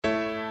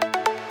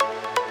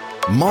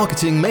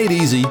Marketing Made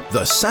Easy,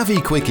 The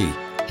Savvy Quickie.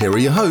 Here are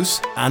your hosts,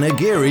 Anna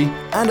Geary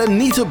and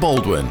Anita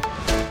Baldwin.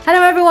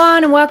 Hello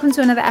everyone, and welcome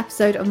to another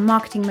episode of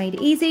Marketing Made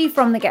Easy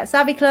from the Get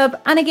Savvy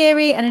Club. Anna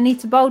Geary and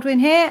Anita Baldwin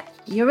here.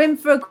 You're in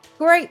for a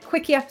great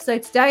quickie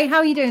episode today. How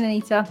are you doing,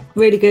 Anita?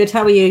 Really good.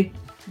 How are you?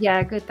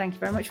 Yeah, good. Thank you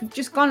very much. We've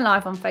just gone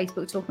live on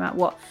Facebook talking about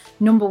what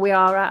number we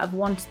are out of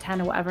 1 to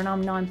 10 or whatever, and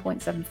I'm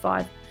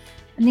 9.75.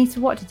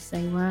 Anita, what did you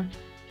say you were?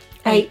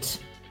 8.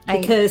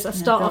 Because I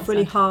start off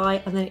really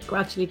high and then it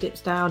gradually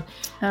dips down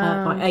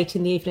by 8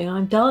 in the evening.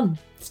 I'm done.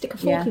 Stick a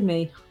fork in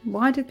me.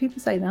 Why did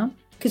people say that?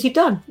 Because you're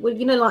done. Well,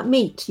 you know, like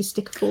meat, you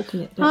stick a fork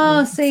in it.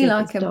 Don't you? See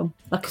like a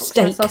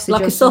steak,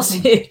 like a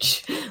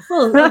sausage.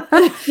 Well,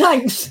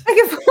 thanks. Like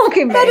a fork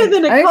in me. Better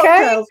than a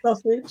cocktail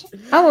sausage.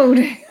 I will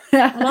do.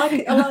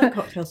 I like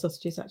cocktail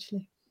sausages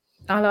actually.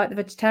 I like the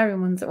vegetarian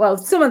ones. Well,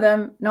 some of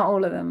them, not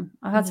all of them.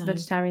 I've had some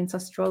vegetarian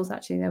sausage rolls,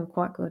 actually. They were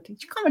quite good. You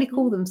can't really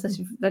call them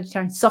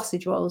vegetarian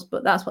sausage rolls,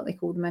 but that's what they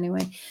call them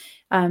anyway.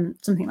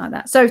 Something like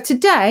that. So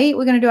today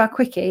we're going to do our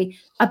quickie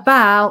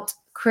about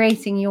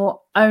creating your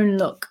own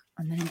look,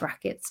 and then in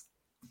brackets,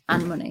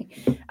 and money.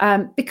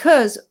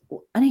 Because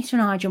Anita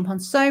and I jump on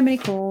so many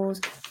calls,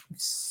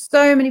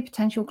 so many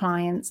potential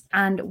clients,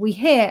 and we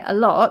hear a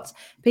lot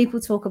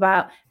people talk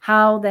about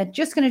how they're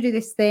just going to do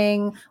this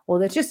thing, or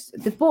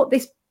they've bought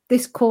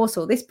this course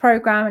or this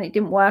program and it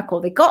didn't work, or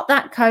they got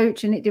that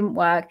coach and it didn't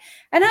work.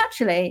 And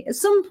actually, at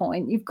some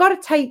point, you've got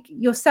to take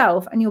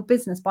yourself and your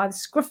business by the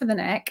scruff of the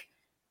neck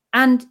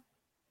and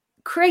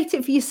create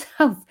it for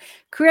yourself.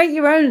 Create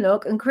your own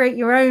look and create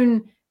your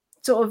own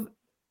sort of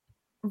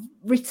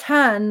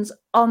returns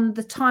on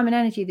the time and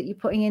energy that you're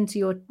putting into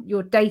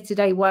your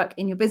day-to-day work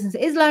in your business.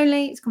 It is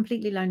lonely. It's a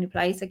completely lonely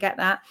place. I get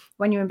that.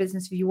 When you're in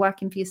business, if you're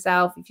working for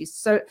yourself, if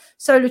you're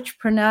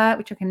solopreneur,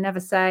 which I can never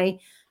say.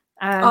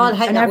 I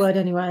hate that word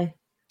anyway.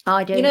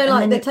 I do. You know,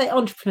 like they take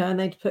entrepreneur and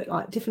they put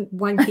like different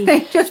wanky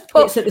they just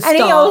put bits at the any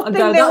start old and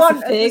thing go, they that's want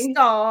a thing. at the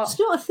start. It's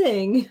not a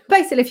thing.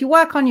 Basically, if you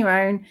work on your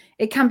own,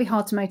 it can be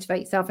hard to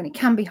motivate yourself, and it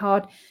can be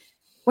hard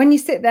when you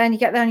sit there and you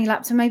get there on your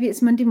laptop. Maybe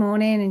it's Monday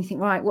morning and you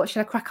think, right, what should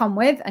I crack on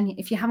with? And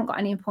if you haven't got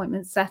any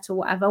appointments set or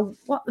whatever,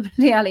 what the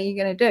bloody hell are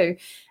you going to do?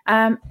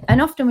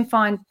 And often we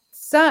find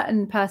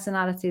certain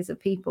personalities of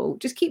people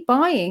just keep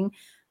buying.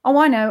 Oh,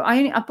 I know.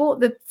 I bought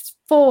the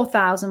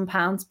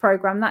 £4,000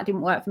 program. That didn't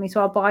work for me. So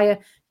I'll buy a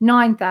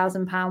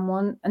 £9,000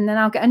 one, and then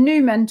I'll get a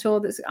new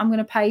mentor I'm going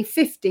to pay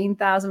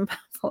 £15,000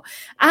 for.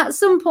 At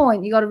some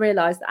point, you got to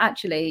realize that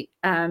actually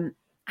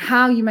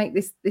how you make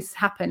this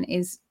happen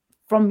is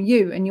from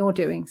you and you're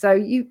doing.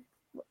 So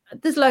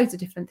there's loads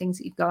of different things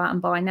that you go out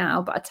and buy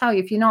now. But I tell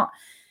you, if you're not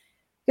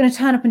going to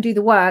turn up and do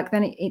the work,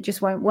 then it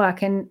just won't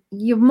work. And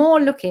you're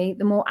more lucky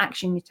the more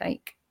action you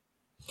take.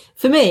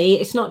 For me,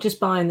 it's not just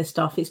buying the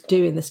stuff, it's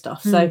doing the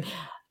stuff. So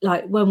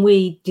like when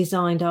we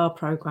designed our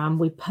program,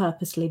 we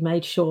purposely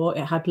made sure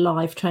it had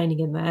live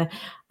training in there.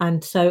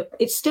 And so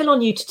it's still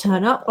on you to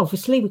turn up.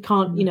 Obviously, we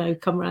can't,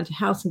 come around your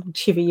house and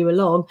chiver you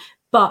along.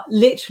 But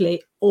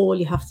literally all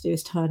you have to do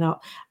is turn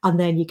up, and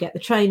then you get the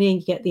training,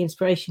 you get the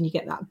inspiration, you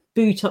get that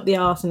boot up the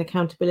arse and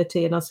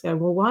accountability. And us going,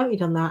 well, why haven't you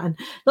done that? And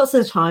lots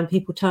of the time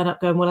people turn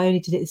up going, well, I only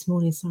did it this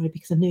morning, sorry,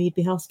 because I knew you'd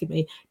be asking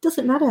me.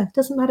 Doesn't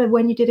matter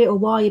when you did it or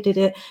why you did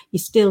it, you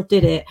still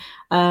did it.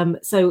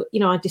 So,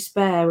 I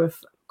despair of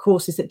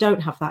courses that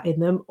don't have that in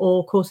them,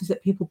 or courses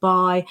that people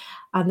buy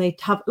and they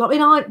have,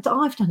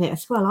 I've done it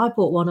as well. I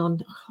bought one on,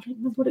 I don't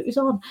remember what it was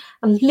on,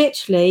 and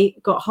literally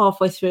got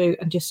halfway through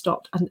and just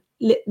stopped, and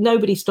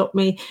nobody stopped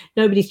me,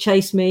 nobody's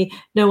chased me,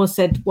 no one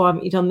said, why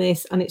haven't you done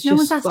this? And it's no just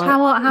one's asked like,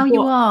 how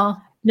you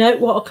are. No,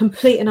 what a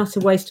complete and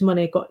utter waste of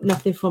money. I got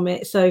nothing from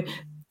it. So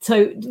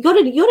you got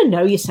to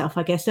know yourself,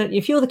 I guess, don't you?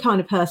 If you're the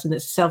kind of person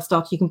that's a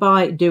self-starter, you can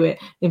buy it, do it,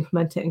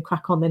 implement it and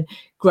crack on, then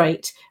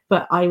great.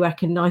 But I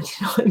reckon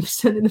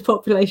 99% of the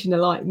population are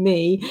like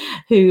me,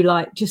 who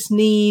just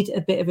need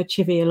a bit of a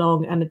chivvy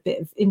along and a bit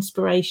of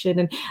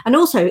inspiration. And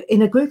also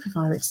in a group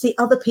environment, see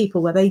other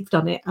people where they've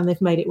done it and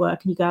they've made it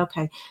work, and you go,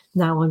 okay,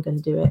 now I'm going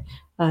to do it.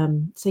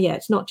 So yeah,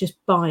 it's not just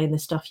buying the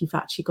stuff, you've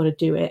actually got to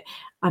do it.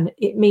 And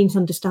it means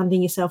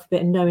understanding yourself a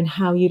bit and knowing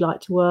how you like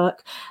to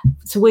work.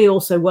 So we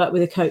also work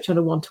with a coach on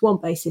a one-to-one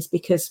basis,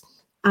 because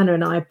Anna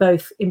and I are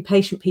both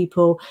impatient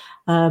people,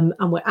 and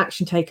we're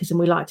action takers, and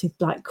we like to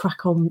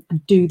crack on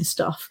and do the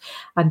stuff.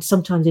 And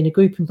sometimes in a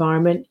group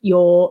environment,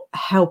 you're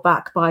held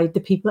back by the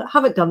people that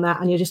haven't done that,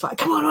 and you're just like,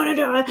 come on, I want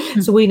to do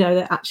it. So we know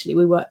that actually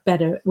we work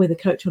better with a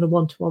coach on a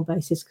one-to-one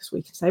basis, because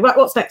we can say, right,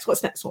 what's next?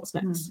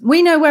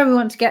 We know where we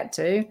want to get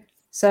to.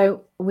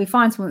 So we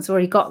find someone that's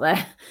already got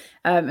there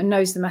and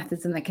knows the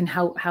methods, and that can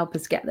help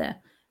us get there.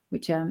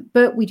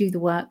 But we do the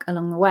work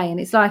along the way. And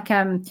it's like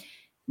I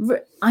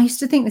used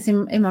to think this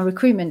in my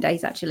recruitment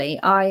days. Actually,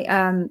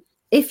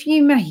 if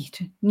you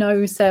made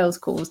no sales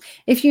calls,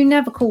 if you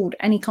never called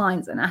any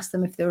clients and asked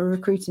them if they were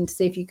recruiting to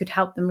see if you could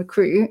help them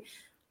recruit,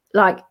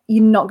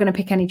 you're not going to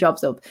pick any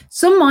jobs up.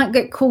 Some might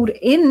get called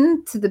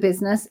into the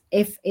business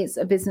if it's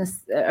a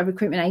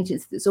recruitment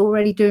agency that's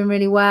already doing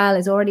really well,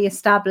 is already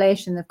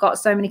established, and they've got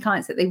so many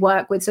clients that they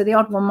work with. So the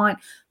odd one might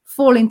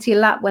fall into your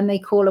lap when they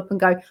call up and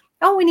go,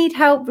 oh, we need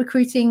help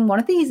recruiting one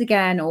of these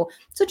again, or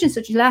such and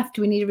such left,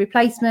 we need a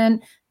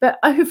replacement. But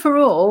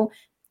overall,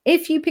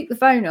 if you pick the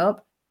phone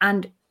up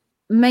and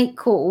make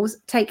calls,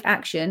 take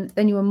action,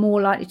 then you are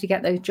more likely to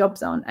get those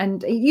jobs on.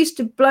 And it used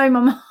to blow my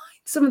mind.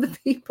 Some of the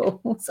people,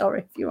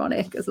 sorry if you're on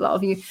it, because a lot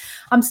of you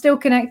I'm still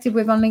connected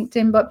with on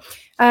LinkedIn, but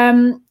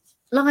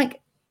like,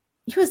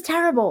 it was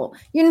terrible.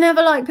 You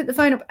never like put the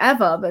phone up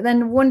ever, but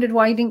then wondered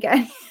why you didn't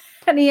get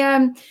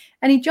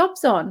any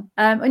jobs on,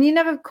 and you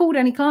never called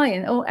any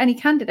client or any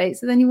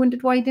candidates. So then you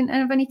wondered why you didn't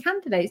have any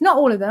candidates. Not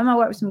all of them. I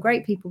work with some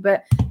great people,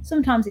 but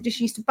sometimes it just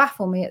used to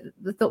baffle me at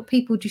the thought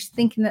people just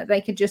thinking that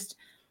they could just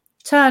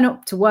turn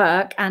up to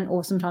work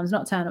or sometimes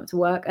not turn up to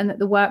work, and that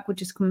the work would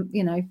just come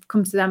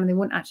to them and they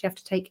wouldn't actually have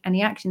to take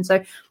any action.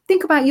 So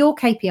think about your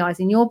KPIs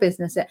in your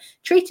business.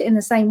 Treat it in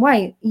the same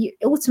way.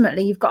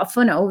 Ultimately, you've got a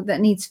funnel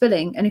that needs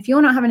filling, and if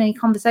you're not having any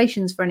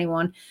conversations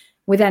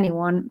with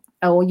anyone,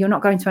 or you're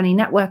not going to any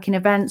networking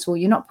events, or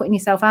you're not putting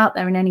yourself out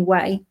there in any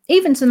way,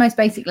 even to the most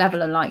basic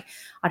level of, like,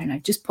 I don't know,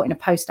 just putting a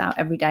post out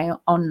every day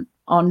on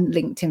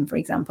LinkedIn, for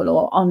example,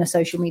 or on a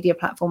social media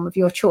platform of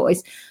your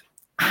choice,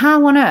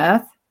 how on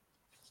earth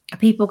are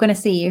people going to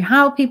see you?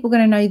 How are people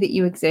going to know that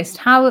you exist?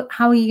 How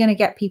are you going to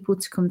get people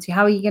to come to you?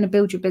 How are you going to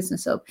build your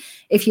business up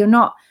if you're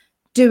not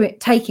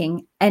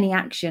taking any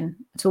action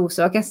at all?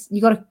 So I guess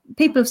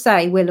people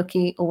say we're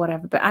lucky or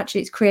whatever, but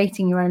actually it's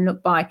creating your own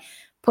luck by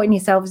putting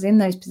yourselves in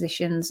those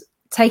positions,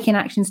 taking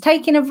actions,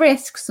 taking a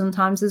risk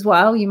sometimes as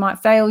well. You might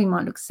fail, you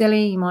might look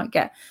silly, you might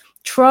get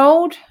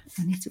trolled.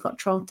 Anita got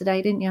trolled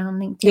today, didn't you, on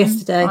LinkedIn?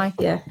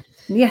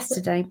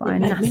 Yesterday by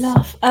made me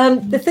laugh.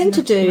 The thing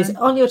to do is,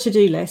 on your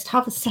to-do list,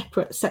 have a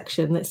separate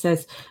section that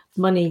says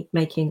money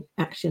making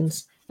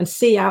actions, and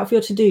see out of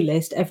your to-do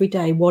list every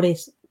day what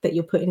is that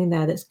you're putting in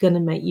there that's going to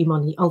make you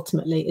money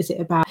ultimately. Is it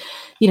about,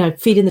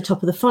 feeding the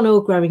top of the funnel,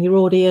 growing your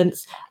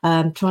audience,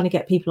 trying to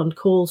get people on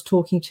calls,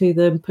 talking to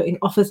them, putting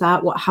offers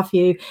out, what have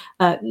you,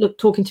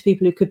 talking to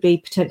people who could be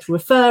potential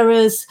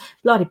referrers,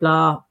 blah, blah,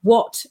 blah.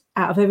 What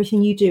out of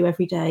everything you do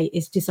every day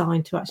is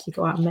designed to actually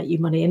go out and make you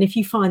money? And if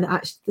you find that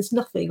actually there's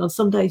nothing on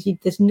some days,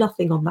 there's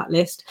nothing on that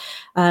list,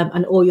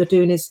 and all you're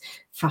doing is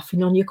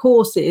faffing on your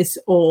courses,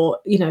 or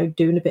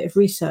doing a bit of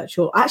research,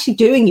 or actually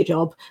doing your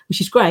job,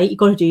 which is great, you've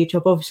got to do your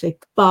job obviously,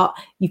 but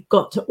you've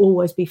got to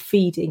always be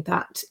feeding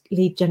that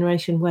lead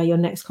generation where your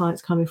next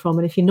client's coming from.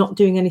 And if you're not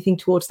doing anything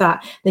towards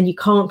that, then you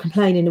can't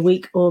complain in a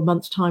week or a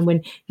month's time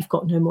when you've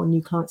got no more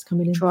new clients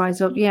coming in. Dries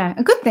up. Yeah,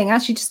 a good thing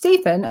actually, just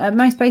even at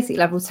most basic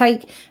level,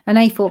 take an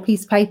A4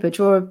 piece of paper,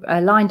 draw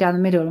a line down the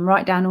middle and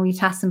write down all your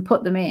tasks and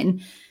put them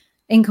in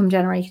income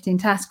generating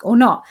task or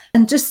not,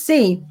 and just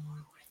see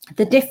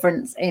the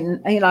difference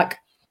in, like,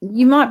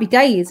 you might be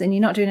days and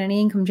you're not doing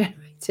any income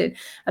generated,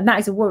 and that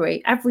is a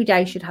worry. Every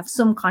day should have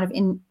some kind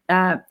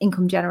of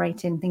income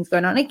generating things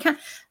going on. It can,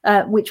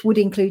 which would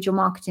include your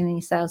marketing and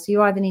your sales. So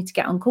you either need to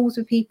get on calls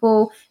with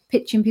people,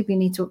 pitching people, you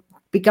need to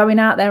be going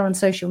out there on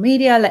social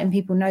media, letting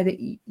people know that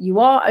you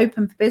are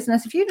open for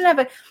business. If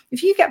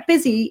you get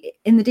busy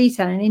in the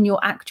detail and in your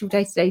actual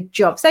day-to-day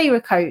job, say you're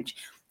a coach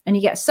and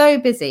you get so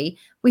busy,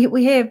 we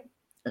hear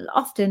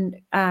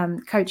often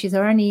coaches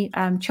are only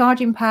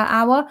charging per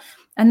hour,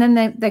 and then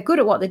they're good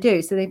at what they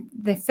do, so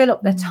they fill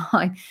up their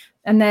time,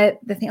 and they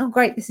think, oh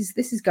great, this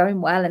is going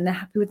well, and they're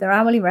happy with their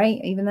hourly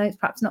rate, even though it's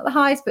perhaps not the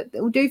highest, but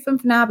it will do for them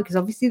for now, because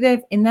obviously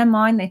they're in their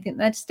mind, they think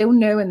they're still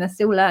new and they're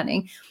still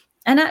learning.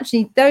 And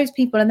actually those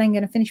people are then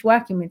going to finish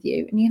working with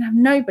you, and you're going to have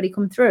nobody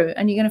come through,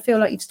 and you're going to feel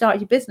like you've started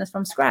your business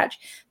from scratch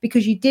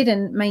because you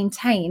didn't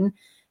maintain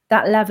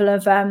that level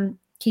of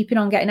keeping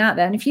on getting out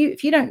there. And if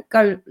you don't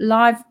go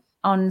live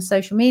on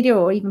social media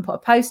or even put a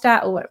post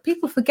out, or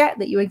people forget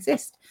that you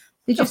exist.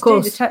 They just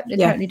do. They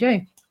totally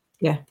do.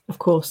 Yeah, of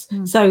course.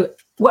 So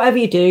whatever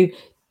you do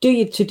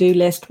your to-do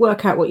list,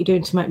 work out what you're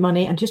doing to make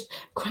money, and just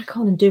crack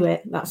on and do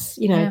it. That's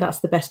that's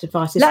the best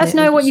advice. Let us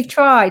know what you've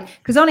tried,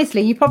 because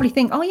honestly, you probably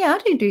think, oh yeah,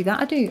 I do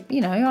that. I do.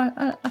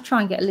 I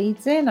try and get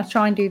leads in. I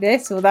try and do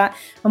this or that.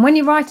 And when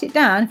you write it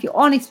down, if you're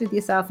honest with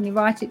yourself and you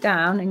write it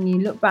down and you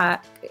look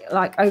back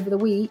like over the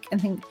week and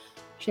think,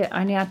 shit,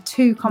 I only had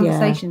 2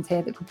 conversations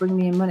here that could bring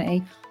me in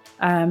money,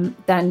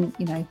 then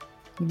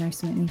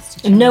something needs to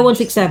change. And no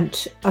one's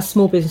exempt. As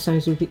small business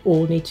owners, we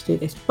all need to do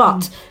this.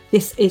 But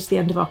this is the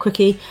end of our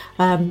quickie.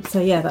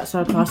 So yeah, that's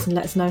our advice, and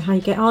let us know how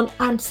you get on,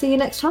 and see you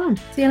next time.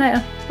 See you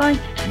later. Bye.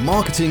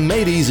 Marketing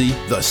Made Easy,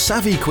 the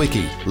Savvy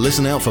Quickie.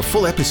 Listen out for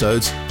full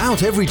episodes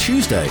out every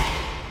Tuesday.